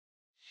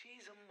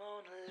She's a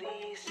Mona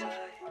Lisa.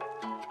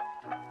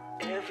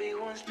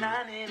 Everyone's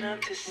lining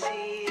up to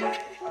see her.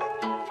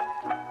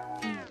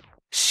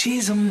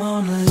 She's a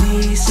Mona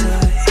Lisa.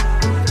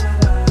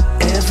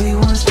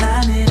 Everyone's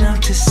lining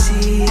up to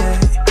see her.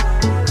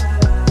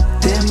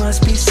 There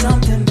must be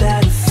something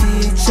about her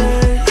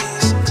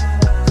features.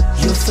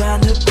 You'll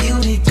find her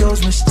beauty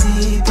goes much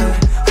deeper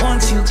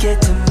once you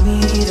get to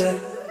meet her.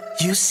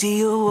 You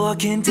see her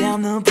walking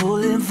down the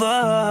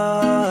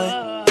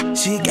boulevard.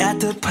 She got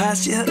the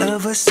posture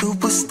of a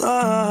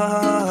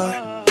superstar.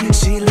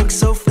 She looks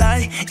so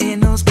fly in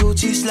those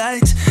Gucci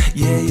slides.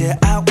 Yeah,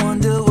 I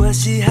wonder what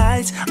she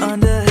hides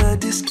under her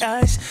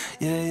disguise.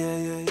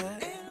 Yeah.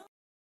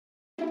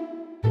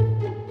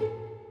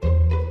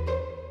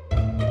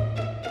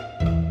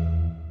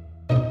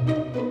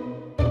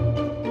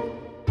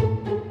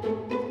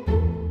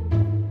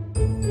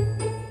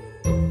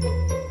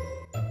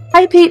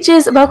 Hi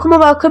Peaches, welcome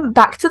and welcome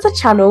back to the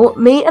channel.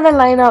 Me and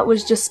Elena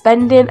was just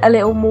spending a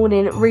little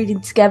morning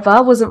reading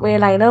together, wasn't we,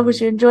 Elena?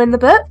 Was you enjoying the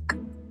book?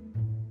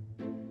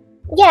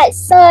 Yeah,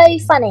 it's so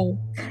funny.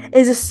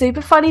 It's a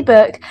super funny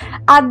book,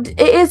 and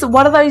it is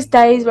one of those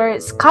days where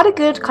it's kind of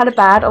good, kind of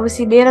bad.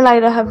 Obviously, me and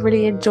Elena have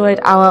really enjoyed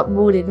our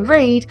morning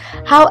read.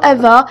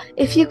 However,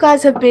 if you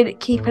guys have been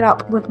keeping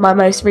up with my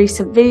most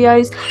recent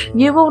videos,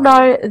 you will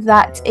know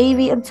that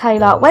Evie and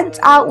Taylor went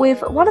out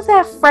with one of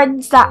their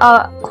friends that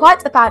are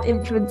quite a bad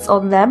influence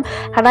on them.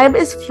 Her name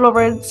is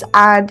Florence,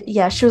 and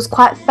yeah, she was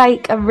quite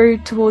fake and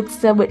rude towards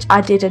them, which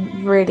I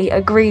didn't really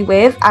agree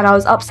with, and I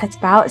was upset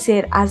about,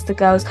 seeing as the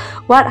girls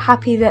weren't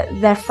happy that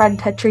their friend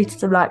had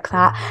treated them like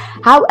that.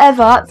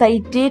 However, they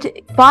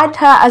did find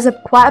her as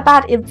quite a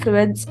bad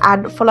influence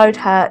and followed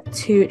her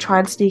to try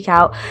and sneak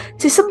out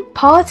to some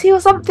party or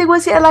something.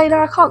 Was it, Elena?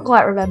 I can't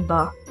quite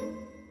remember.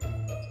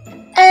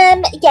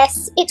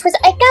 Yes, it was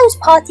a girls'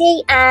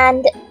 party,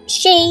 and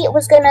she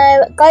was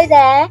gonna go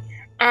there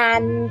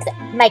and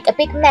make a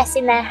big mess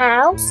in their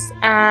house,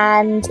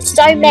 and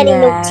so many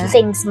naughty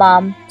things,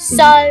 Mum.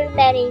 So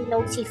many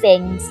naughty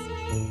things.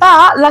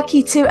 But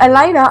lucky to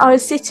Elena, I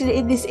was sitting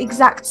in this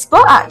exact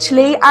spot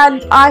actually,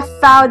 and I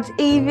found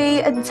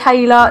Evie and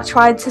Taylor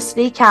trying to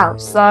sneak out,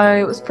 so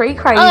it was pretty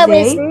crazy. I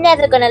was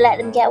never going to let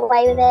them get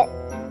away with it.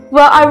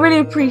 Well, I really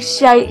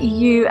appreciate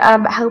you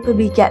helping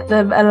me get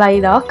them,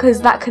 Elena, because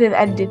that could have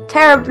ended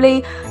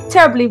terribly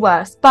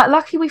worse. But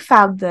lucky we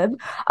found them.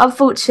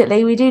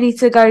 Unfortunately, we do need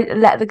to go and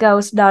let the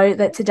girls know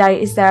that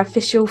today is their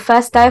official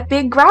first day of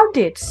being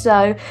grounded,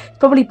 so it's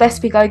probably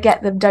best we go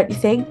get them, don't you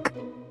think?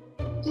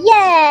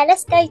 Yeah,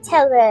 let's go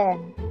tell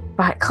them.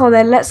 Right, come on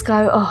then, let's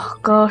go. Oh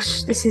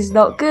gosh, this is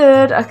not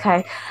good.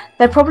 Okay,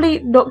 they're probably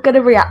not going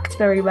to react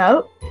very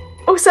well.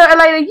 Also,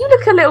 Elena, you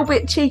look a little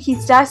bit cheeky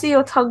today. I see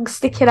your tongue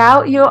sticking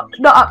out. You're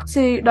not up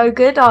to no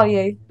good, are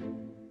you?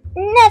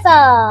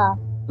 Never.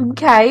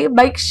 Okay,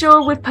 make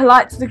sure we're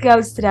polite to the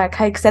girls today,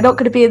 okay? Because they're not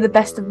going to be in the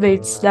best of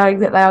moods knowing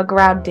that they are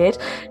grounded.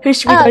 Who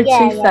should we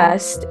go to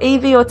first?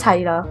 Evie or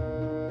Taylor?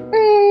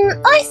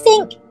 I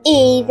think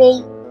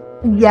Evie.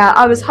 Yeah,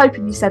 I was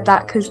hoping you said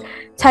that because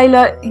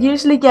Taylor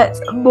usually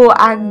gets more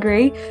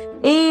angry.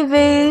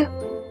 Evie.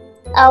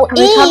 Oh,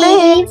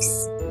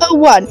 Eves. A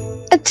 1,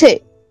 a 2,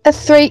 a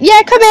 3.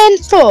 Yeah, come in.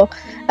 4,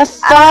 a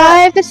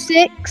 5, a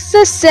 6,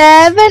 a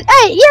 7, 8.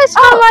 Yes.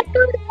 Oh my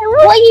God.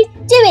 What are you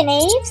doing,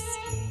 Eves?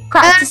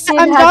 Practicing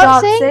I'm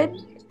her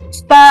dancing.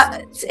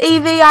 But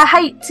Evie, I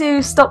hate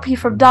to stop you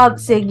from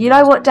dancing. You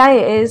know what day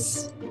it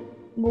is?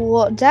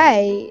 What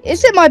day?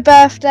 Is it my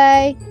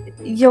birthday?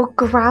 You're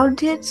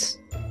grounded.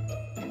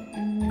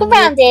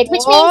 Grounded,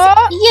 which means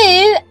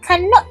you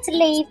cannot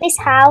leave this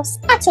house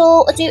at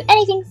all or do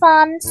anything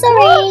fun.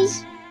 Sorry.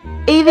 What?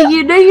 Evie,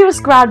 you knew you was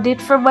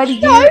grounded from when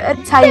you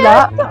and Taylor.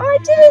 Yeah, but I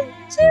didn't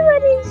do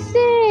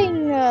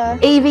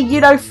anything. Evie, you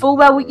know full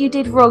well what you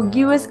did wrong.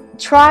 You was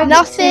trying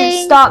to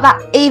start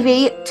that.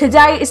 Evie,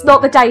 today is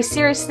not the day.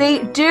 Seriously,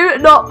 do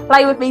not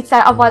play with me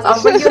today. Otherwise,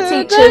 I'll ring your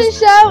teachers. Don't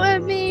shout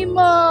at me,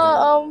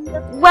 Mom.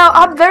 Well,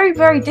 I'm very,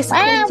 very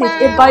disappointed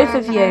in both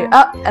of you.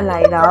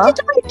 Elena. What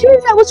did I do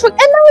that was wrong?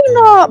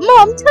 Elena,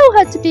 Mom, tell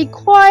her to be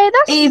quiet.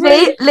 That's Evie,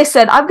 rude.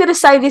 listen, I'm going to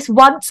say this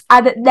once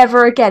and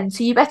never again.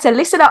 So you better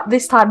listen up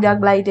this time,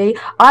 young lady.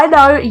 I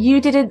know you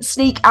didn't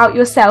sneak out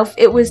yourself.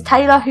 It was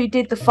Taylor who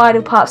did the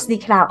final part of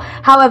sneaking out.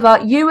 However,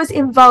 you was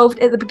involved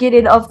at the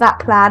beginning of that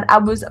plan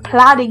and was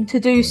planning to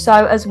do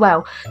so as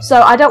well.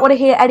 So I don't want to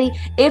hear any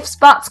ifs,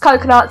 buts,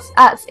 coconuts.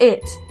 That's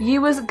it.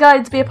 You was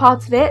going to be a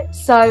part of it,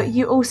 so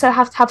you also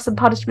have to have some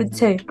punishment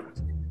too.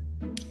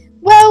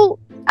 Well,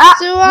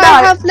 do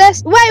I have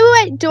less?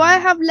 Wait. Do I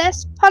have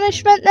less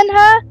punishment than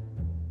her?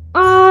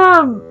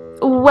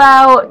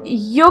 Well,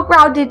 you're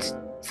grounded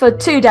for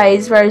 2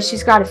 days, whereas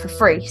she's grounded for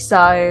 3.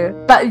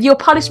 So, but your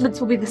punishments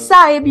will be the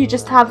same. You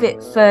just have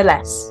it for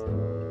less.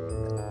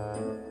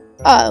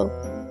 Oh.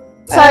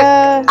 So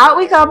out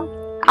we come.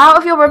 Out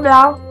of your room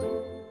now.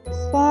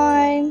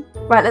 Fine.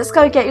 Right, let's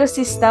go get your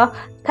sister,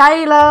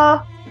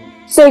 Taylor.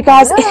 So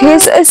guys,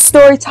 here's a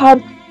story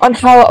time on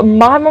how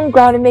my mum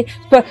grounded me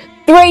for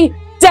 3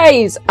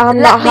 days. I'm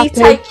not happy. Let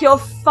me take your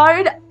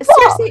phone.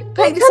 Seriously,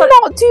 I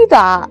cannot do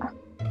that.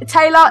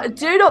 Taylor,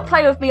 do not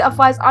play with me,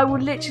 otherwise I will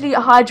literally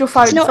hide your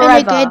phone She's not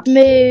forever. in a good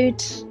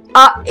mood.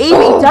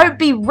 Evie, don't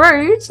be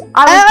rude.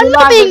 I'm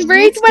not being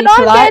rude when I'm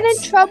polite. getting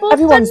in trouble.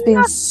 Everyone's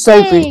being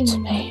so rude to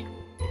me.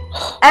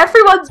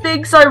 Everyone's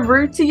being so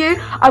rude to you.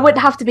 I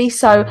wouldn't have to be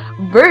so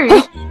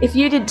rude if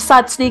you didn't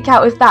decide to sneak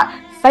out with that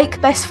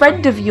fake best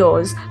friend of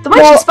yours. The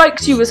way she spoke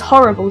to you was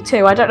horrible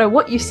too. I don't know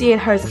what you see in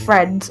her as a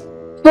friend.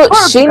 But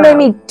she made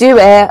me do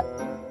it.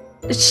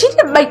 She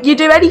didn't make you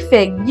do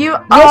anything.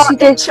 Yes, she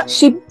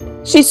did.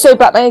 She so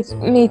blackmailed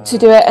me to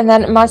do it, and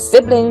then my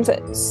siblings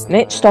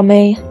snitched on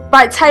me.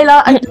 Right,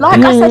 Taylor, and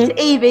like I said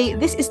to Evie,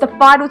 this is the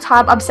final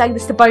time I'm saying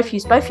this to both of you.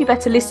 So both of you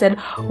better listen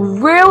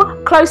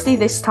real closely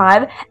this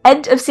time.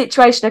 End of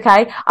situation,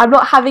 okay? I'm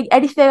not having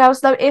anything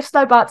else, no ifs,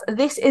 no buts.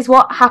 This is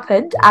what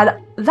happened, and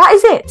that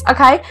is it,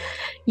 okay?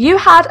 You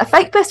had a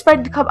fake best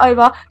friend come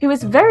over who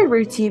was very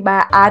rude to you,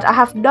 Matt, and I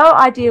have no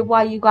idea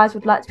why you guys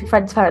would like to be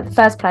friends with her in the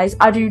first place.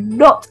 I do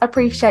not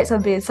appreciate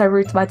someone being so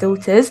rude to my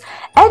daughters.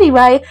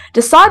 Anyway,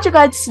 decide you're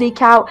going to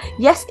sneak out.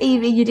 Yes,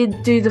 Evie, you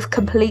didn't do the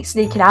complete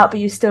sneaking out, but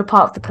you're still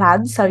part of the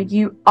plan, so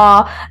you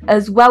are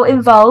as well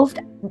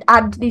involved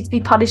and need to be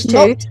punished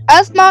too. Not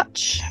as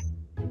much.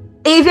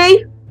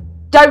 Evie,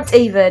 don't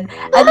even.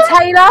 And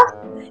Taylor,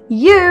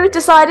 you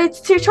decided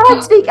to try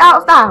and sneak out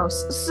of the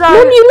house. So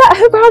Mum, you let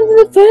her round in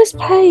the first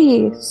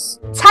place.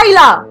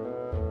 Taylor,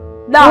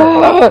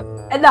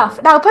 no, enough.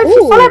 Now both of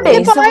you follow me.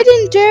 Yeah, but I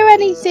didn't do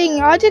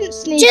anything. I didn't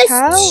sneak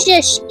out. Just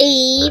shush,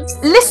 Eve.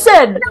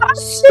 Listen,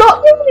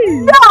 stop.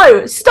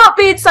 No, stop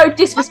being so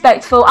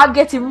disrespectful. I'm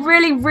getting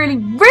really, really,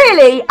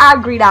 really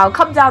angry now.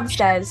 Come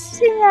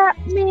downstairs.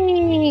 At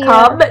me.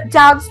 Come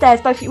downstairs,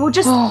 both of you. Well,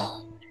 just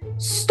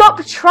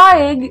stop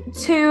trying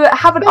to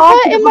have an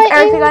argument with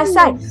everything I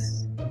say.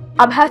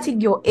 I'm hurting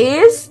your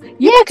ears.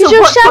 Yeah, because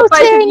you're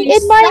shouting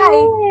in my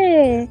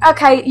ear.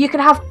 Okay, you can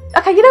have.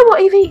 Okay, you know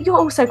what, Evie? You're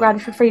also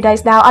grounded for 3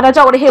 days now, and I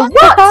don't want to hear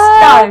what.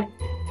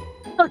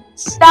 No.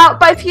 Now,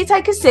 both of you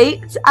take a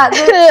seat at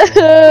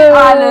the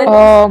island.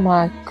 Oh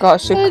my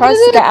gosh, she tries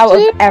to get out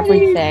of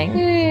everything.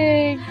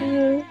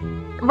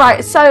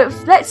 Right, so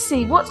let's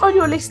see. What's on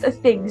your list of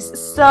things?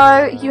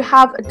 So you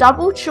have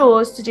double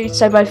chores to do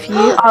today, both of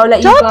you. I'll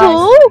let you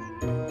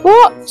guys.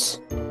 What?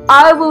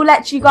 I will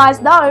let you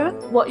guys know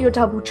what your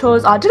double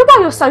chores are. I don't know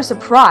why you're so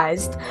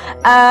surprised.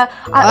 I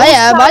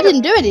am. I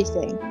didn't do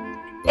anything.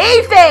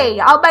 Evie,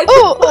 I'll make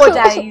it 4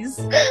 days.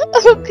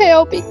 Okay,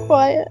 I'll be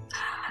quiet.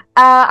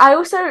 I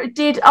also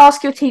did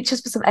ask your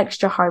teachers for some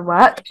extra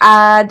homework,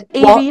 and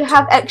Evie, you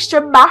have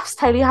extra maths.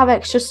 Taylor, you have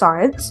extra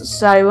science,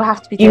 so we'll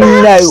have to be. You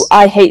know,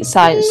 I hate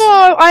science.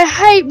 No, I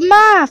hate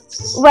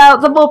maths. Well,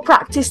 the more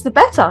practice, the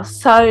better.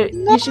 So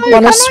No, you should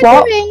can I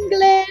swap? do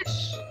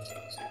English?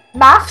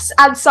 maths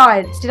and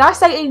science. Did I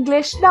say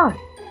English? No.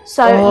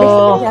 So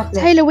listen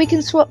carefully. Taylor, we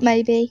can swap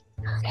maybe.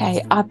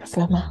 Okay, I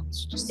prefer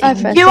maths. I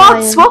prefer You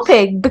aren't science.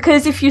 swapping,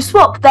 because if you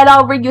swap, then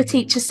I'll ring your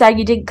teacher saying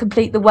you didn't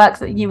complete the work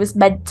that you was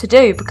meant to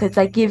do, because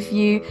they give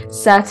you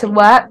certain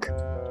work.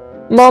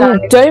 Mum,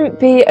 don't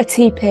be a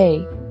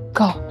TP.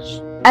 Gosh.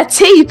 A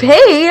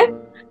TP?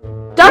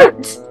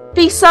 Don't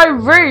be so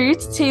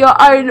rude to your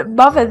own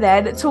mother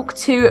then. Talk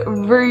to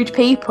rude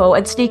people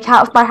and sneak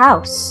out of my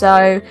house.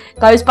 So,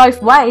 goes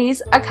both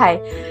ways. Okay.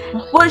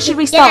 What should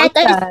we start Yeah, with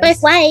goes first?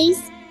 both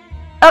ways.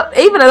 Oh,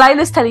 even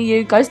Elena's telling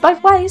you goes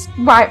both ways.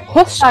 Right.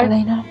 Hush, So-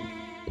 Elena.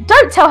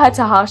 Don't tell her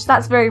to hush.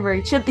 That's very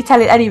rude. Shouldn't be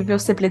telling any of your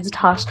siblings to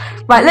hush.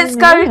 Right, let's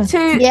go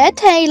to Yeah,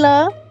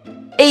 Taylor.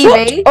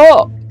 Evie.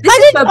 Oh, This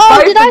is for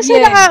both Did I of say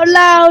you. that out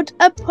loud?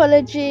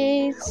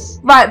 Apologies.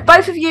 Right,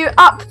 both of you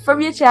up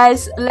from your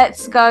chairs.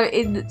 Let's go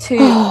into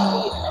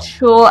the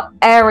shore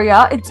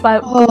area. It's my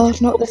Oh,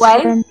 not the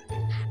way. front.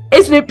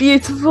 Isn't it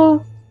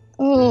beautiful?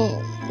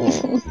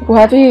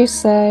 whatever you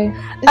say.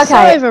 It's so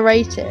Okay.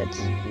 overrated.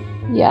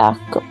 Yeah,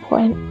 good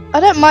point. I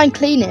don't mind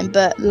cleaning,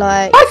 but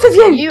like Both of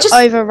you, you just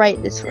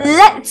overrate this.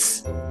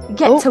 let's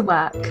get Oh. to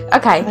work.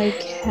 Okay.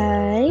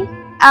 Okay.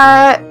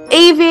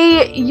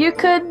 Evie, you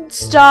can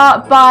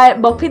start by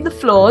mopping the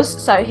floors.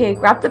 So here,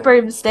 grab the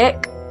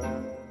broomstick.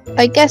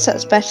 I guess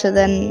that's better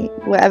than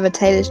whatever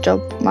Taylor's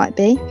job might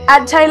be.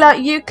 And Taylor,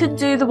 you can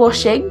do the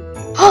washing.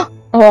 Oh,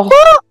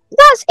 What?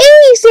 That's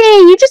easy.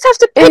 You just have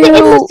to put it in the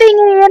Ew.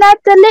 thingy and add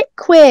the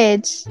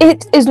liquid.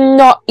 it is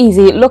not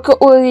easy. Look at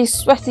all these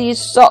sweaty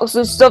socks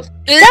and stuff.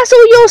 That's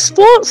all your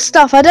sports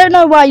stuff. I don't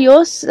know why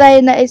you're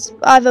saying that it's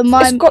either It's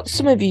mine. got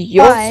some of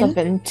your Fine. stuff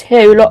in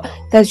too. Look,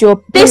 there's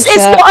your This is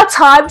t-shirt. not a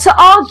time to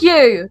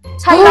argue.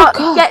 Taylor,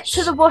 gosh. get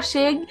to the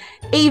washing.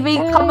 Evie,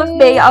 come with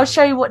me. I'll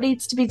show you what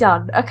needs to be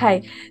done.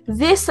 Okay,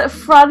 this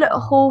front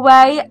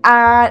hallway,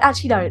 and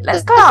actually no,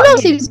 let's go The out floor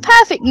here. seems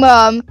perfect,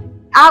 Mum.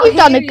 Out You've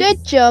done a here good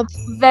is job.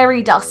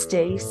 very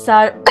dusty,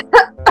 so.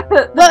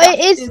 But it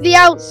is the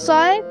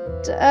outside.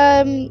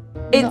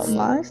 It's- Not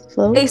my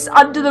fault. It's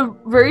under the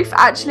roof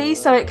actually,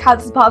 so it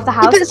counts as part of the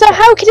house. But so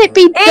how can it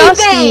be Evie!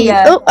 dusty?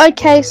 Oh,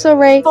 okay,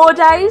 sorry. 4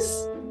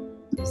 days?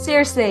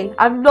 Seriously,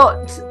 I'm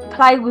not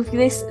playing with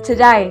this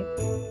today.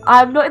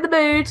 I'm not in the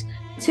mood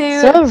to.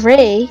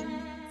 Sorry.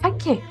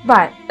 Thank you.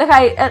 Right.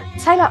 Okay,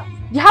 Taylor,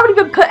 You haven't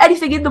even put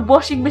anything in the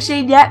washing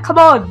machine yet. Come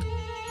on.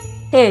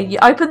 Here, you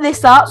open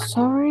this up.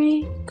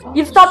 Sorry. Gosh,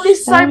 You've done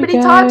this so there we many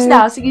go. times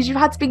now, because you've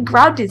had to be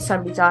grounded so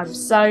many times.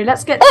 So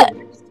let's get to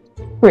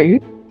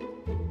Rude.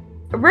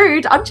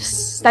 rude. I'm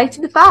just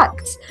stating the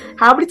facts.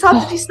 How many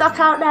times have you snuck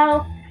out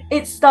now?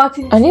 It's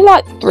starting. Only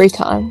like 3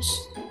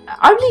 times.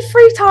 Only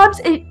 3 times.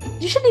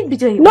 You shouldn't even be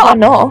doing it. Not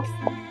enough.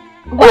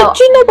 Well,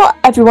 Do you know what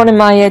everyone in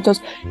my year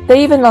does?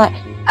 They even like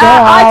go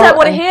I out don't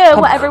want to and hear have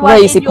what everyone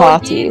crazy in your year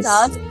parties.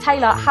 does.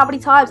 Taylor, how many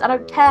times? I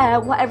don't care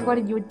what everyone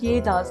in your year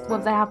does,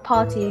 whether they have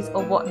parties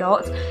or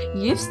whatnot.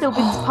 You've still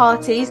been to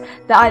parties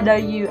that I know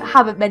you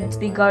haven't meant to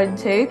be going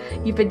to.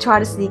 You've been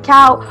trying to sneak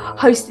out,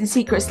 hosting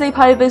secret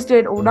sleepovers,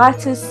 doing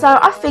all-nighters. So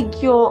I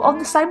think you're on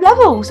the same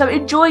level. So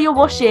enjoy your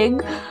washing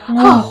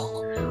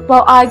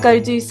while I go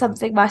do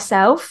something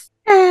myself.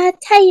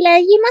 Taylor,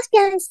 you must be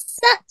having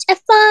such a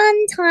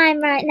fun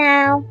time right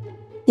now.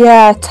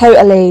 Yeah,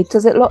 totally.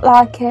 Does it look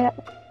like it?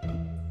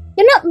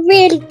 You're not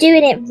really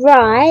doing it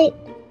right.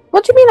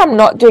 What do you mean I'm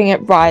not doing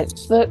it right?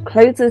 The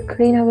clothes are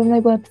cleaner than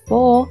they were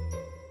before.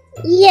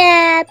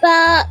 Yeah,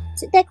 but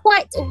they're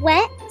quite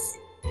wet.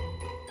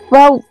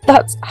 Well,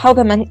 that's how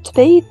they're meant to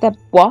be. They're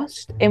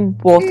washed in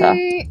water.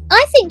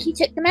 I think you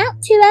took them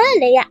out too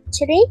early,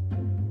 actually.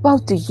 Well,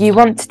 do you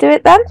want to do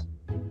it then?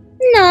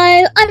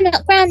 No, I'm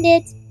not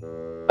grounded.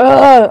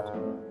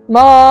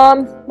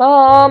 Mom.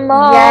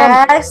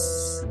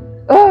 Yes.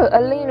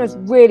 Elena's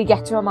really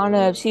getting on my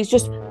nerves. She's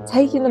just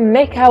taking the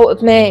mick out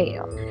of me.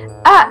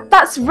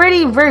 That's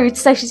really rude to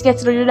say she's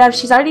getting on your nerves.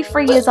 She's only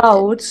 3 years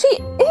old. She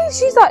is.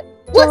 She's like,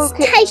 What's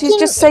taking she's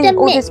just the saying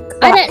all mick? this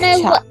I don't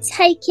know chat. what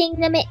taking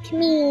the mick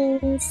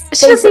means.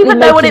 She doesn't even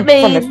know what it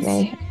Making fun of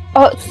means. me.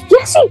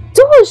 Yes, she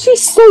does. She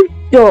so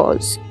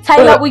does.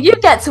 Taylor, will you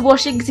get to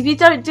washing? Because if you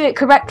don't do it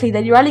correctly,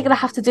 then you're only going to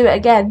have to do it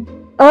again.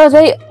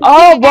 They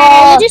are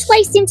You're just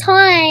wasting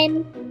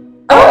time.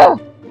 Oh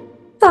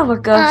my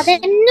gosh. They're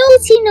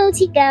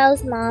naughty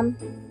girls, Mum.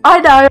 I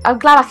know. I'm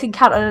glad I can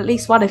count on at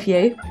least one of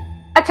you.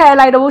 Okay,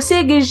 Elena, well,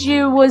 seeing as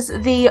you was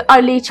the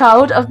only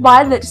child of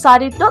mine that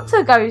decided not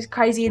to go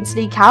crazy and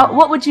sneak out,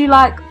 what would you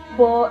like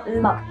for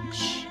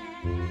lunch?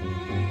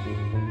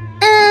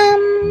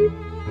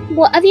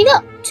 What have you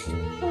got?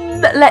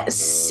 Let's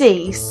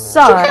see.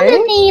 So, Do you have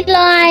any,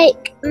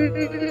 like,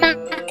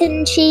 mac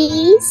and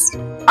cheese?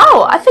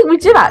 oh, I think we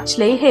do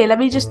actually. Here, let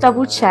me just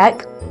double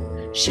check.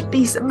 Should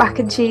be some mac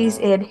and cheese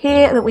in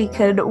here that we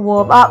can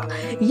warm up.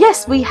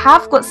 Yes, we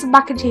have got some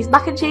mac and cheese.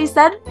 Mac and cheese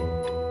then?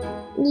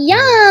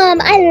 Yum!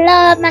 I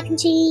love mac and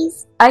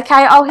cheese.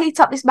 Okay, I'll heat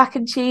up this mac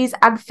and cheese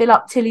and fill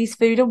up Tilly's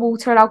food and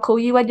water, and I'll call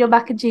you when your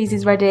mac and cheese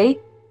is ready.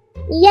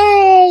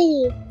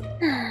 Yay!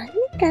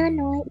 Look how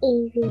annoying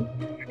Evie.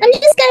 I'm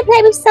just gonna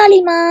play with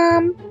Sully,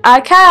 Mum.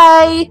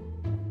 Okay.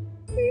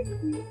 This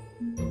is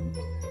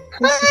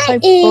Hi, so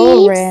Eves.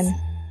 boring.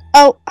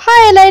 Oh,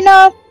 hi,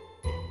 Elena.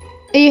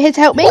 Are you here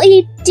to help me? What are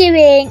you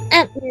doing?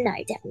 No,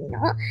 definitely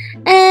not.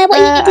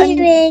 What are you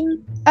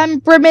doing? I'm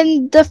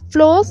brimming the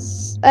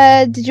floors.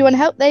 Did you want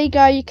help? There you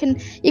go. You can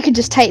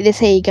just take this.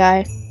 Here you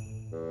go.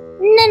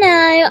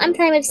 No, I'm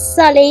playing with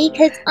Sully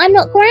because I'm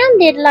not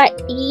grounded like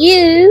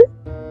you.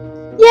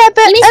 Yeah,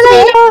 but You missed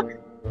Elena,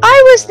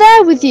 I was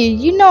there with you.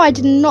 You know I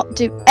did not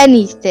do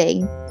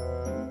anything.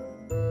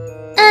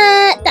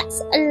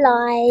 That's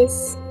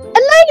lies.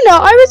 Elena,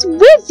 I was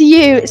with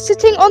you,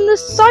 sitting on the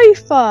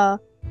sofa.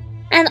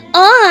 And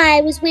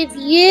I was with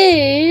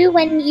you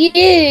when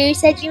you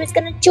said you was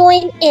going to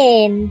join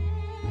in.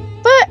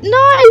 But no,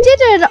 I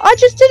didn't. I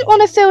just didn't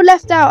want to feel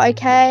left out,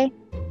 okay?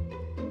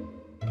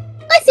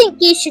 I think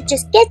you should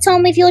just get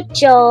on with your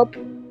job.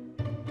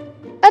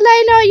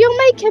 Elena, you're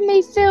making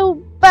me feel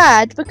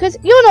bad because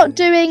you're not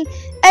doing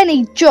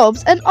any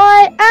jobs and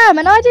I am,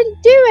 and I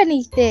didn't do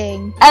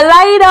anything.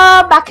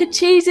 Elena, mac and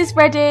cheese is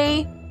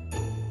ready.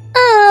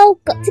 Oh,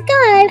 got to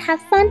go.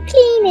 Have fun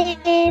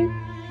cleaning.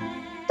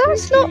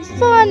 That's not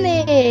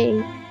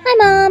funny. Hi,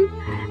 Mum.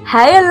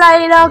 Hey,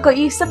 Elena, got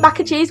you some mac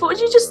and cheese. What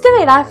were you just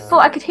doing? I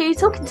thought I could hear you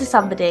talking to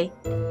somebody.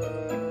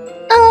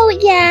 Oh,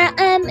 yeah,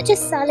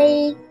 just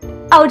Sully.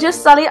 Oh,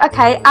 just Sully.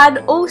 Okay, and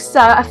also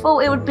I thought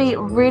it would be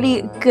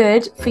really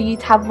good for you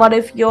to have one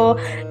of your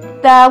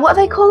what are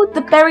they called?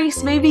 The berry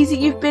smoothies that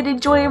you've been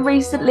enjoying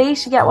recently.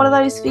 Should get one of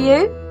those for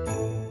you.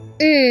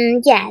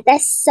 Yeah, they're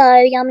so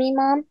yummy,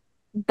 Mum.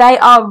 They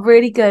are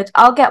really good.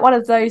 I'll get one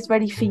of those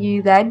ready for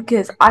you then,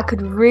 because I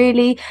could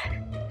really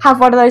have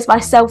one of those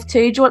myself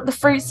too. Do you want the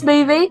fruit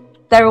smoothie?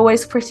 They're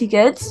always pretty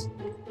good.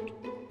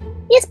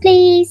 Yes,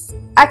 please.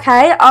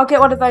 Okay, I'll get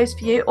one of those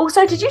for you.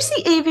 Also, did you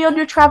see Evie on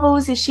your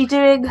travels? Is she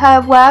doing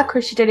her work or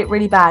is she doing it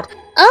really bad?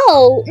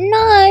 Oh,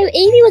 no,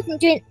 Evie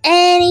wasn't doing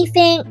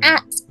anything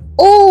at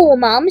all,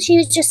 Mum. She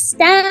was just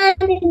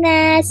standing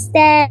there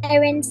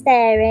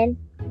staring.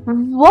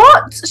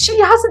 What? She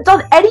hasn't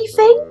done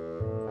anything?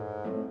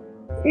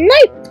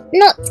 Nope,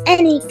 not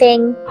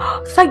anything.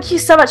 Thank you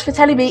so much for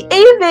telling me.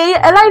 Evie,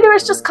 Elena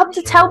has just come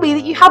to tell me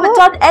that you haven't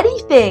done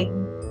anything.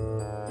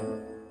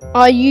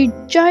 Are you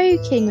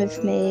joking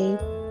with me?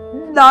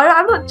 No,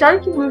 I'm not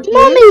joking with you.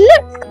 Mommy,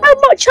 look how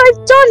much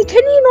I've done.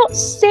 Can you not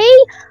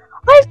see?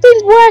 I've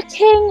been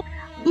working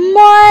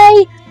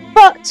my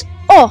butt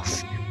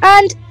off,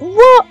 and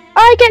what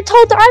I get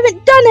told that I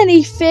haven't done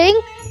anything.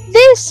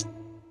 This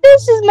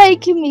is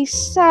making me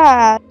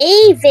sad.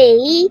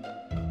 Evie,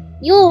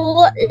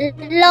 you're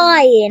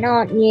lying,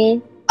 aren't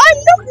you? I'm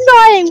not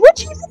lying. What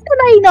do you think,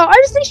 Elena? I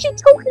was literally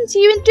talking to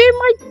you and doing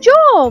my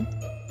job.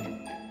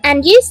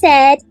 And you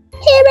said,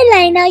 "Here,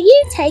 Elena,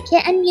 you take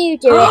it and you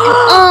do it," and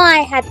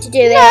I had to do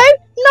it.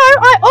 No,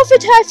 I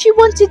offered her if she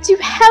wanted to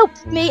help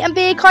me and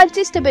be a kind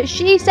sister, but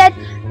she said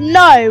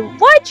no.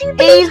 Why do you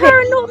believe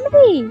her and not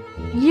me?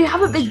 You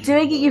haven't been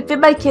doing it. You've been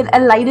making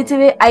Elena do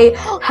it. A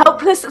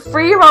helpless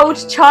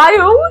 3-year-old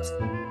child.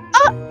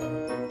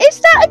 Is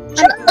that a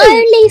joke? I'm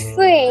only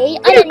 3.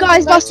 You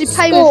guys must be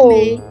playing with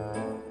me.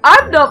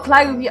 I'm not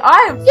playing with you.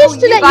 I am. Just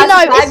to let you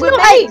know, it's with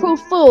not me. April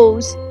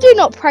Fools. Do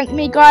not prank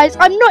me, guys.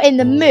 I'm not in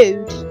the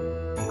mood.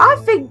 I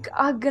think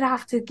I'm gonna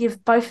have to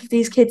give both of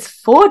these kids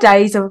 4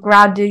 days of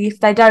grounding if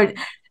they don't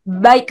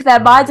make their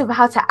minds up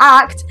how to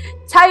act.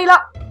 Taylor,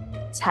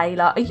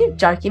 are you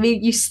joking me?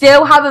 You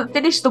still haven't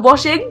finished the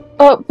washing?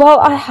 Well,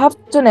 I have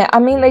done it. I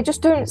mean, they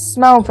just don't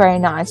smell very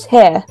nice.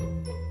 Here.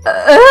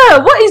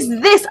 What is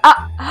this?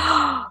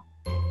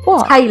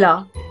 What?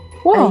 Taylor,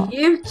 What? are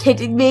you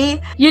kidding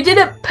me? You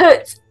didn't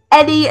put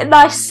any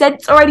nice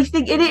scents or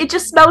anything in it. It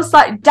just smells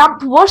like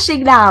damp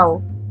washing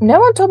now. No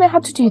one told me how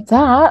to do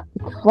that.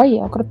 Great,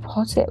 I've got to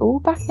put it all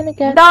back in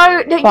again.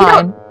 No,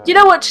 Fine. you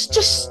know what?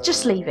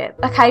 Just leave it.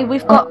 Okay,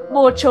 we've got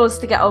more chores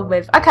to get on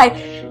with.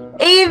 Okay,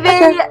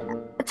 Evie,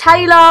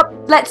 Taylor,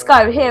 let's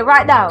go here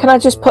right now. Can I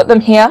just put them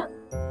here?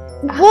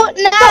 What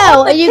now?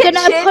 Stop the Are you going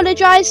to kitchen.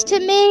 apologise to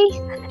me?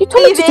 You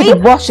told me to do the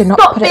washing, not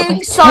Stop put it away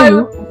being so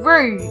too.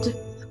 rude.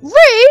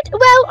 Rude?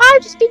 Well,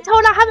 I've just been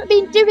told I haven't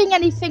been doing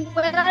anything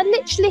when I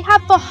literally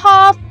have for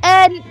half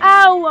an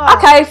hour.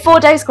 Okay, 4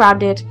 days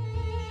grounded.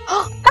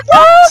 No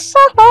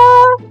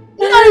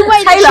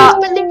way Taylor. that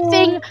she's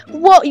believing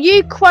what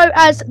you quote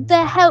as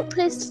the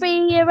helpless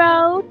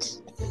 3-year-old.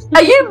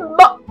 Are you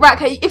right?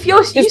 Okay, if you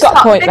got a start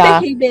point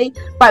there. mimicking me,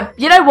 right?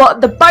 You know what?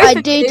 The both I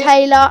of do, you,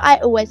 Taylor. I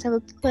always have a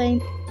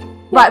point.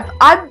 right?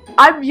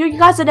 You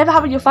guys are never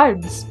having your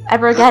phones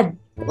ever again.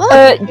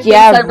 What?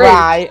 Yeah, so rude.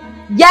 right.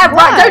 Yeah,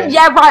 Why? right.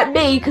 Don't right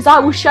me, because I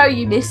will show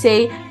you,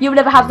 Missy. You'll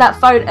never have that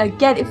phone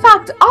again. In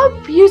fact,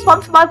 I'll use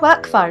one for my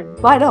work phone.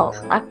 Why not?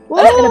 I'm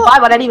just gonna buy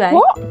one anyway.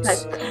 What?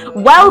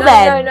 Well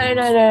then,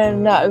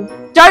 No.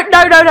 don't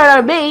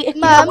no me. If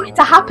you Mum. don't want it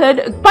to happen,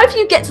 both of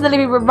you get to the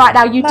living room right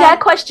now. You Mum. dare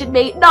question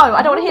me? No,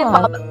 I don't want to hear Oh,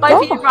 Mum.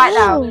 Both of you right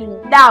now.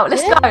 Oh, Now,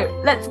 let's Yeah.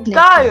 go. Let's go.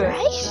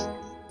 Right?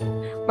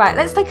 Right,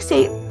 let's take a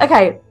seat.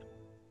 Okay,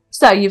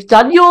 so you've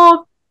done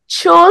your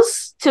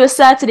chores to a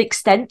certain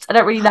extent. I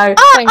don't really know.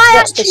 Going to I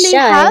watch the actually show.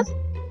 have.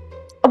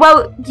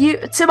 Well,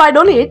 to my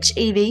knowledge,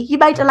 Evie, you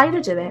made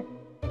Elena do it.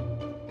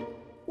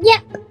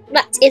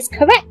 That is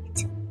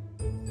correct.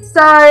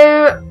 So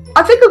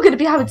I think I'm going to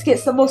be having to get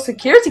some more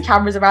security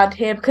cameras around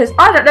here because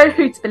I don't know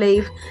who to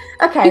believe.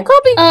 Okay. You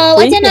can't be Oh,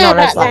 I don't creeping know on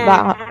us about like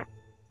that.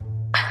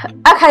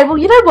 that. Okay, well,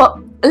 you know what?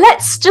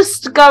 Let's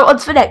just go on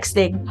to the next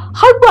thing.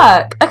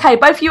 Homework. Okay,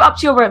 both of you up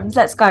to your rooms.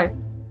 Let's go.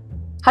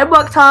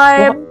 Homework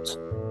time. What?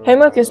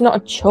 Homework is not a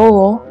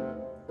chore.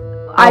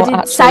 I Well, didn't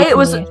actually, say it for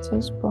was. me it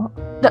is, but...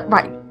 No,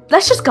 right,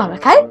 let's just go,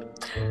 okay?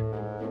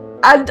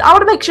 And I want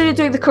to make sure you're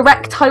doing the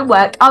correct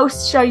homework. I'll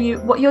show you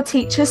what your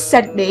teacher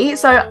sent me.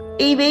 So,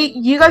 Evie,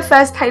 you go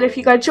first. Taylor, if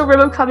you go to your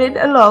room, I'm coming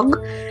along.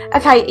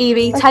 Okay,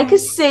 Evie, take a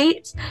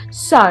seat.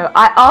 So,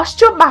 I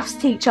asked your maths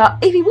teacher.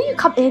 Evie, will you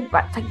come in?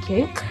 Right, thank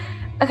you.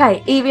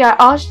 Okay, Evie, I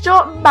asked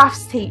your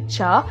maths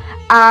teacher,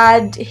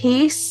 and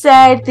he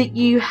said that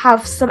you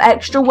have some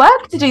extra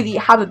work to do that you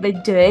haven't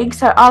been doing.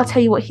 So, I'll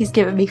tell you what he's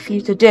given me for you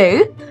to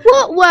do.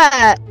 What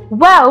work?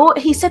 Well,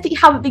 he said that you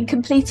haven't been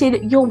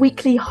completing your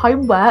weekly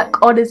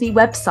homework on the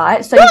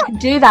website, so you can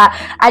do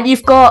that. And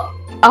you've got,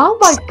 oh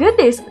my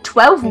goodness,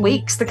 12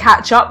 weeks to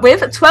catch up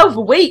with. 12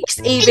 weeks,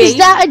 Evie. Is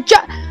that a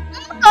joke?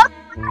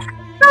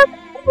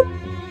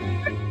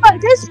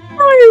 There's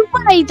no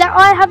way that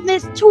I have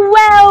missed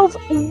 12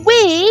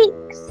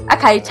 weeks.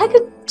 Okay,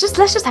 let's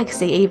just take a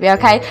seat, Evie,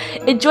 okay?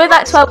 Enjoy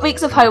that 12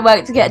 weeks of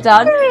homework to get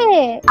done.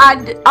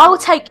 And I'll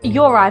take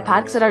your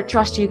iPad, because I don't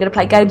trust you, you're going to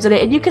play games on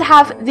it, and you can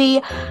have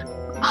the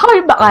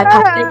home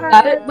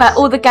iPad where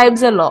all the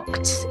games are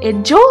locked.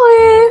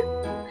 Enjoy!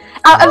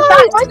 In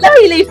fact, let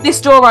me leave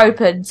this door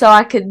open so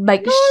I can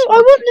make No, sure. I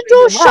want the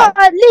door Wow. shut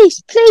at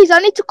least. Please, I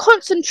need to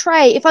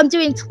concentrate if I'm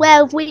doing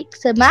 12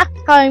 weeks of math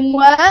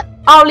homework.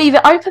 I'll leave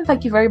it open,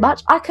 thank you very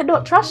much. I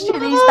cannot trust you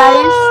these days.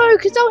 No,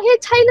 because I'll hear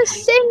Taylor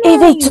singing.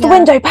 Evie, to the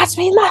window, pass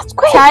me left,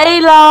 quick!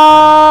 Taylor!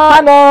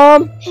 Hi,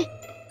 Mum!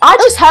 I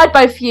just heard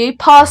both of you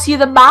pass you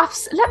the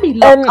maths. Let me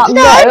look up.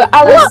 No,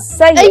 I was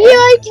saying... Are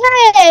you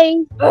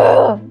okay?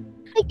 Ugh.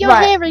 I think you're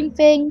Right. hearing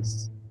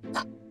things.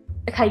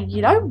 Okay,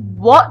 you know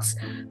what?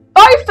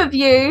 Both of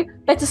you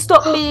better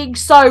stop being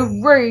so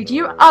rude.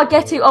 You are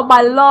getting on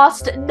my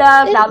last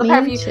nerve now. The pair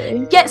of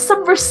you. Get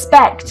some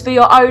respect for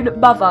your own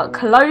mother.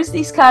 Close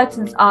these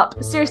curtains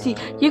up. Seriously,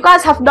 you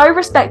guys have no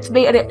respect for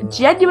me and it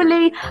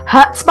genuinely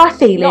hurts my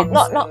feelings.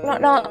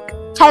 Knock.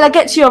 Taylor,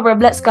 get to your room.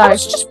 Let's go. I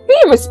was just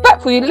being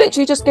respectful. You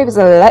literally just gave us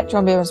a lecture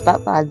on being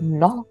respectful. I'm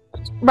not.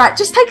 Right,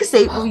 just take a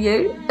seat, will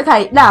you?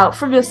 Okay, now,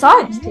 from your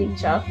science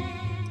teacher,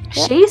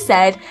 she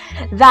said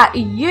that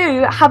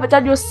you haven't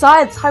done your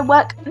science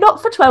homework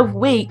not for 12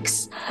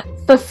 weeks,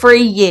 for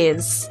 3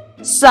 years.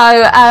 So,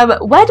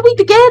 where do we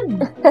begin?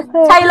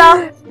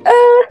 Taylor,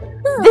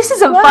 this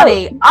isn't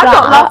funny. I'm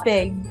not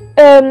laughing.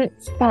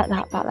 About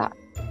that.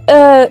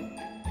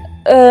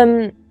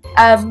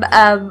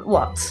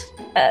 What?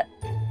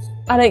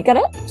 I don't get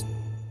it.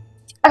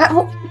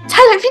 Well,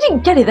 Taylor, if you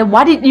didn't get it, then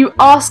why didn't you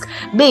ask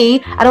me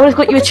and I would have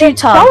got you a tutor?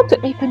 Shout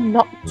at me for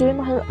not doing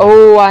my homework.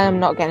 Oh, I am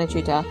not getting a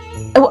tutor.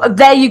 Well,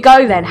 there you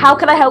go then. How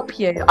can I help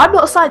you? I'm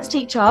not a science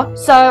teacher,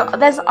 so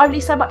there's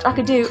only so much I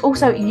can do.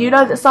 Also, you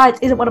know that science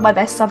isn't one of my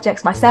best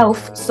subjects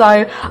myself, so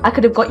I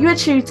could have got you a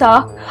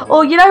tutor.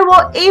 Or, you know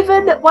what,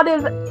 even one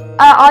of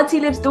Auntie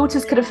Liv's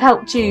daughters could have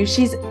helped you.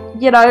 She's,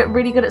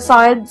 really good at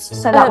science,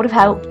 so that would have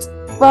helped.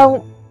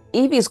 Well,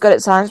 Evie's good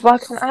at science. Why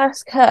can't I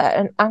ask her?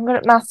 And I'm good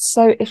at maths,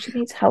 so if she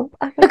needs help,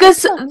 I can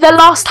Because the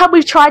last time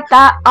we tried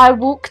that, I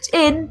walked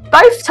in.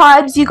 Both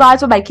times you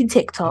guys were making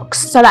TikToks,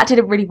 so that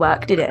didn't really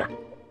work, did it?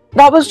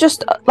 That was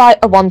just like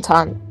a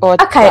one-time or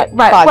right.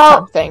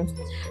 5-time thing.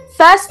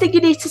 First thing you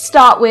need to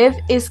start with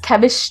is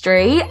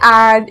chemistry,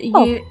 and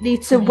you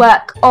need to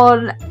work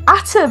on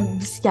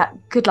atoms. Yeah,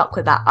 good luck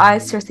with that. I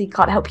seriously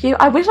can't help you.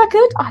 I wish I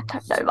could. I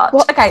don't know much.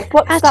 What's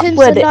Atoms that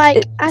word?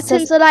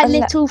 Atoms are like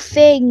little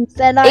things.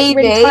 They're like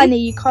really tiny.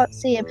 You can't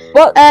see them.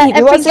 What?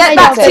 Evie, what's Get it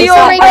back called? to your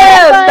room.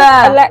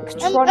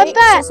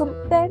 Electronics or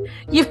something?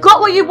 You've got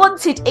what you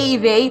wanted,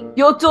 Evie.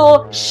 Your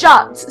door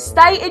shut.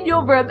 Stay in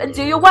your room and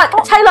do your work.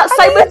 Taylor,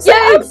 same with you.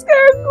 Ask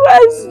her a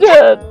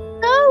question.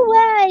 No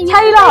way!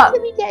 Taylor! You're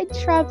making me get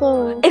in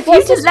trouble. If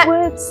What's you just this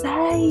word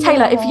say?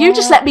 Taylor, if you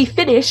just let me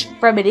finish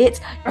for a minute,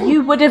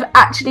 you would have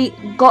actually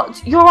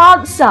got your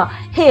answer.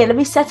 Here, let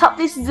me set up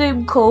this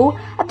Zoom call,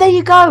 and there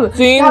you go.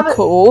 Zoom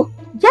call?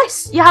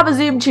 Yes, you have a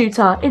Zoom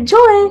tutor.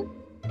 Enjoy.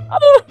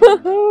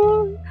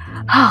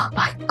 Oh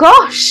my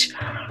gosh!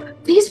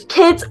 These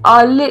kids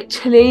are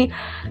literally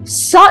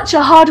such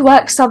a hard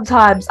work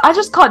sometimes. I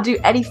just can't do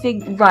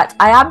anything right.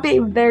 I am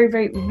being very,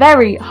 very,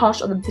 very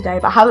harsh on them today,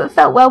 but I haven't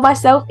felt well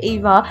myself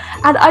either.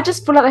 And I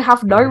just feel like they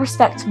have no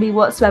respect for me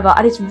whatsoever.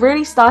 And it's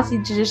really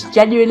starting to just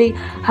genuinely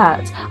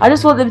hurt. I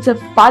just want them to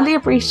finally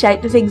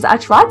appreciate the things that I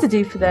tried to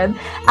do for them.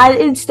 And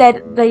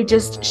instead, they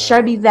just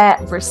show me their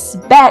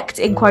respect,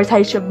 in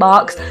quotation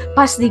marks,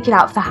 by sneaking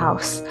out of the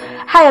house.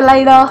 Hey,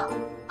 Elena.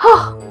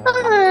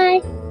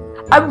 Hi.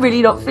 I'm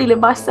really not feeling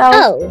myself.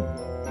 Oh.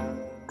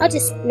 I'll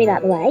just move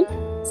out the way.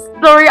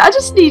 Sorry, I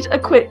just need a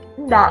quick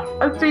nap.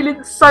 I'm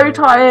feeling so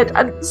tired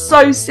and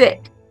so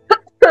sick.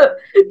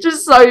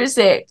 Just so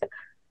sick.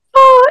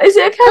 Oh, is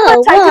it okay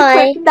if I take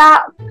a quick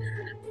nap?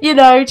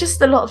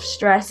 Just a lot of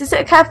stress. Is it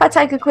okay if I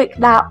take a quick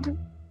nap?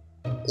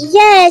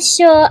 Yeah,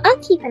 sure. I'll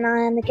keep an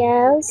eye on the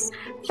girls.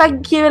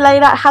 Thank you,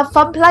 Elena. Have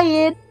fun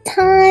playing.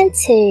 Time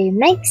to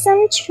make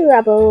some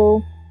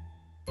trouble.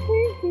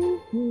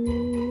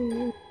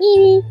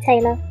 Evie,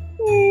 Taylor.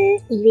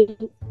 Evie.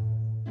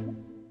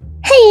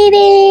 Hey,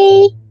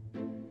 Evie!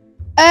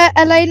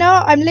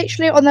 Elena, I'm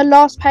literally on the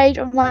last page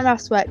of my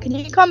maths work. Can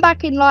you come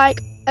back in like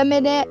a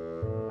minute?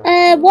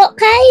 What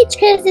page?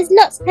 Because there's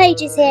lots of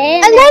pages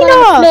here. And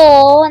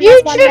Elena!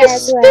 You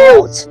just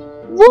spilt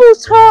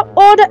water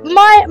on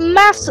my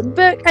maths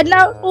book and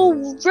now it's all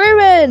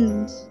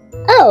ruined.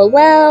 Oh,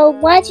 well,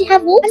 why'd you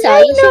have water?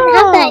 Elena! You shouldn't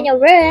have that in your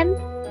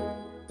room.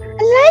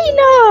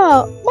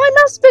 Elena! My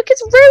maths book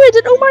is ruined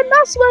and all my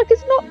maths work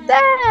is not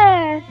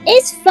there.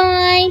 It's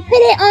fine.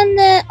 Put it on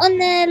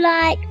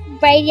the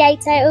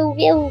radiator.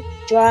 It'll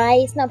dry.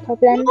 It's no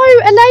problem. No,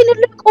 Elena,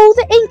 look, all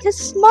the ink is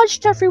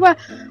smudged everywhere.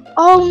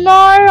 Oh no,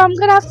 I'm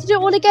gonna have to do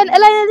it all again.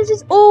 Elena, this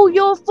is all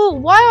your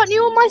fault. Why aren't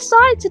you on my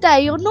side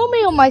today? You're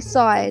normally on my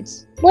side.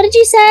 What did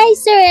you say?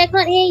 Sorry, I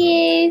can't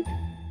hear you.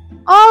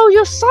 Oh,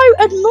 you're so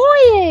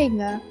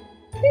annoying.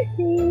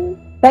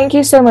 Thank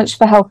you so much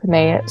for helping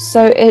me.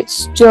 So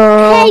it's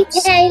just... Hey,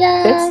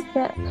 Taylor.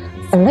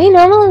 Elena,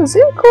 I'm on a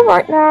Zoom call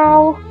right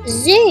now.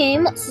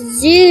 Zoom?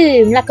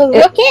 Zoom? Like a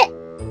rocket?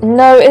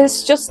 No,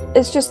 it's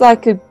just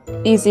like a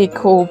easy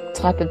call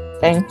type of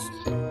thing.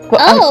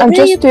 But I'm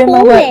just doing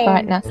my work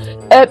right now.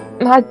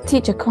 My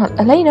teacher can't.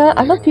 Elena,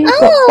 I love you.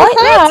 Oh, right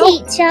hi, now,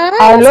 teacher.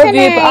 I What's love her you,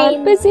 name? but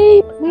I'm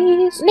busy.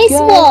 Please. Miss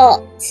go.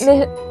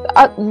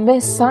 what?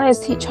 Miss Science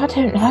teacher. I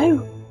don't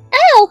know.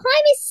 Oh,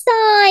 hi, Miss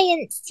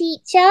Science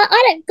teacher.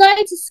 I don't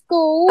go to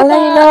school.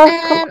 Elena,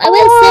 but, come I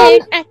will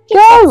soon.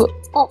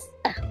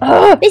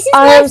 Go. This is I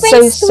my am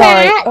friend so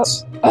sorry. Scratch.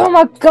 Oh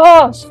my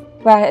gosh.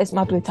 Where is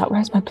my blue tie?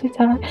 Where's my blue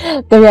tie?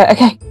 There we go.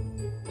 Okay.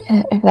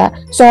 Over there.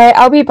 Sorry,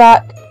 I'll be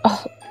back.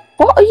 Oh,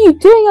 what are you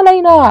doing,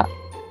 Elena?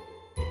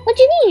 What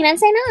do you mean? I'm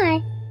saying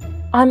hi.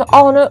 I'm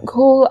on a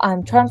call.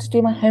 I'm trying to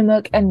do my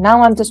homework, and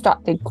now I'm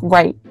distracted.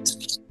 Great.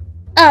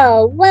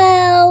 Oh,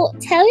 well,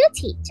 tell your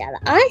teacher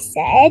that I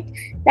said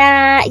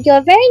that you're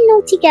a very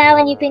naughty girl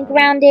and you've been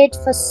grounded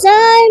for so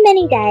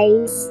many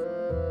days.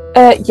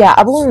 Yeah,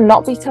 I will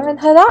not be telling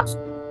her that.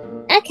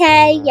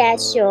 Okay, yeah,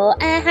 sure.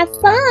 Have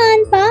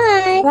fun.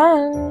 Bye.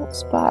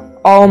 Thanks, bye.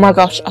 Oh my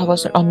gosh, I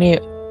wasn't on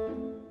mute.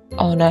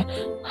 Oh no.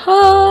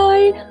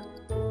 Hi.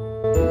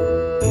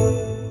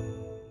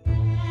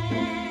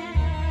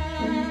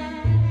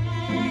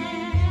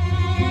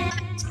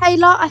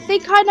 Taylor, I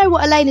think I know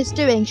what Elena's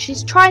doing.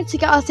 She's trying to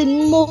get us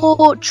in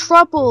more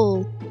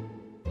trouble.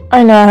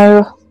 I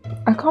know.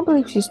 I can't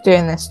believe she's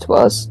doing this to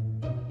us.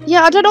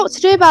 Yeah, I don't know what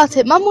to do about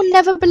it. Mum will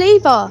never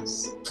believe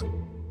us.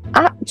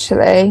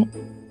 Actually,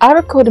 I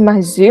recorded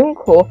my Zoom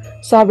call,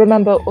 so I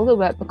remember all the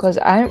work because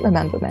I don't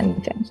remember many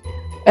things.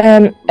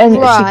 And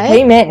Right. she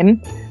came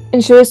in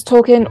and she was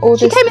talking all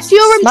She this came into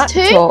your rooms smack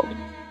too? talk.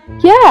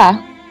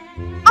 Yeah,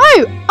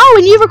 Oh,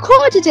 and you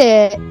recorded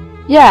it.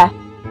 yeah.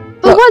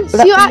 But Look, once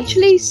let you're me-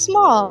 actually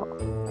smart.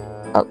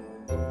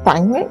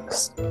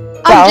 Thanks. I'm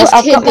Well, just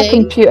I've got my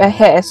kidding. computer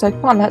here, so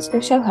come on, let's go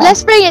show her.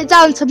 Let's bring it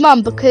down to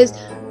Mum because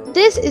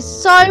this is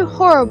so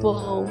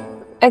horrible.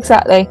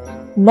 Exactly.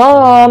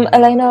 Mom,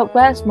 Elena,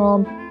 where's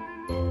Mom?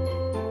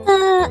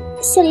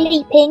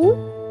 Sleeping.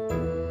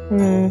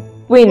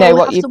 We know Well, we'll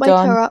what have you've to wake her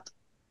done. up.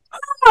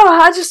 Oh,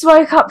 I just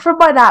woke up from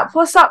my nap.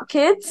 What's up,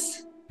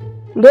 kids?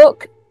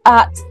 Look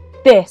at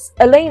this.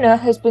 Elena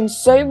has been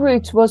so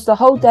rude to us the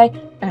whole day,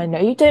 and I know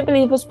you don't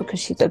believe us because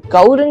she's a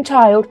golden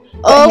child.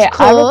 But Of here, course.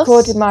 I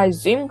recorded my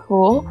Zoom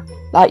call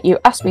like you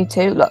asked me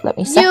to. Look, let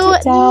me set You'll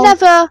it down.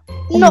 never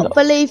And not look.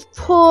 believe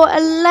poor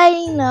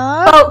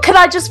Elena. Oh, can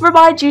I just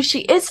remind you, she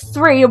is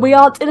 3 and we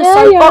aren't in a Yeah,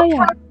 soapbox.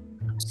 yeah.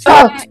 So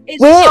Oh,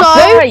 it's we're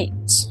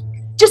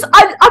just,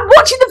 right. I'm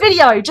watching the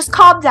video. Just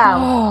calm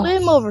down. Oh, We're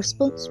more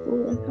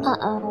responsible than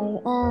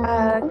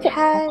her.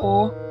 Okay.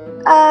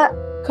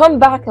 come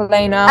back,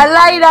 Elena.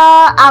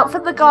 Elena, out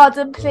from the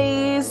garden,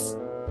 please.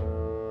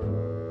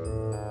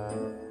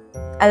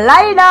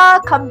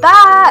 Elena, come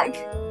back.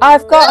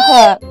 I've got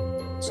her.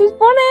 She's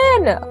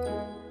running.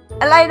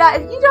 Elena,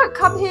 if you don't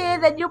come here,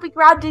 then you'll be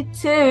grounded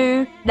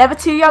too. Never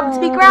too young to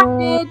be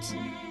grounded.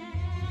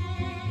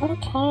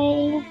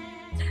 Okay.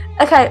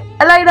 Okay,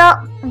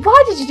 Elena,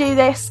 why did you do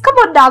this? Come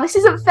on now, this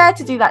isn't fair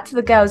to do that to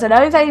the girls. I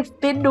know they've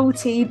been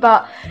naughty,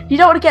 but you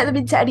don't want to get them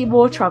into any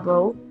more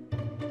trouble.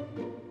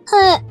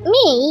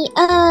 Me?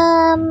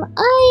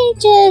 I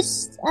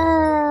just, it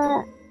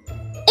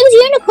was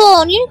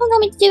Unicorn. Unicorn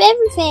told me to do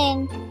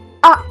everything.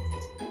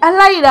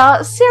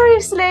 Elena,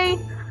 seriously?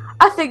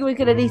 I think we're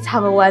going to need to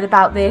have a word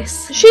about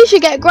this. She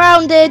should get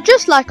grounded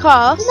just like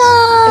us.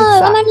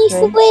 No, I'm only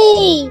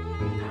Exactly. 3.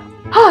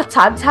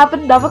 Time to have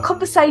another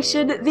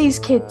conversation. These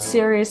kids,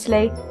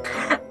 seriously.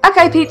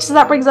 Okay, Peach, so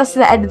that brings us to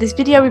the end of this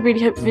video. We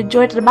really hope you've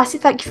enjoyed, and a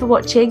massive thank you for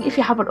watching. If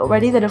you haven't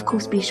already, then of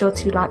course be sure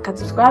to like and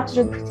subscribe to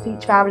join the Pretty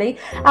Peach family.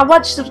 And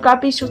once you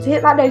subscribe, be sure to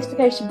hit that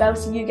notification bell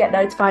so you get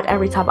notified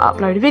every time I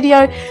upload a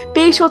video.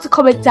 Be sure to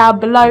comment down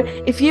below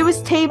if you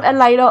was Team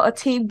Elena or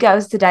Team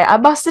Girls today. I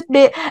must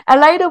admit,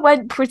 Elena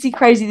went pretty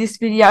crazy this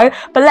video,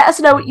 but let us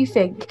know what you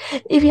think.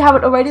 If you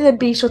haven't already, then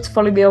be sure to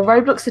follow me on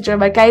Roblox to join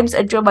my games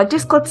and join my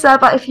Discord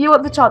server if you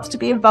want the chance to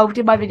be involved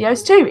in my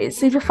videos too. It's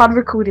super fun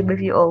recording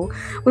with you all.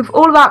 With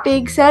all of that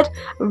being said,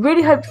 I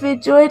really hope you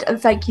enjoyed and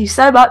thank you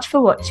so much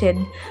for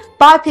watching.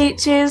 Bye,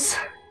 Peaches.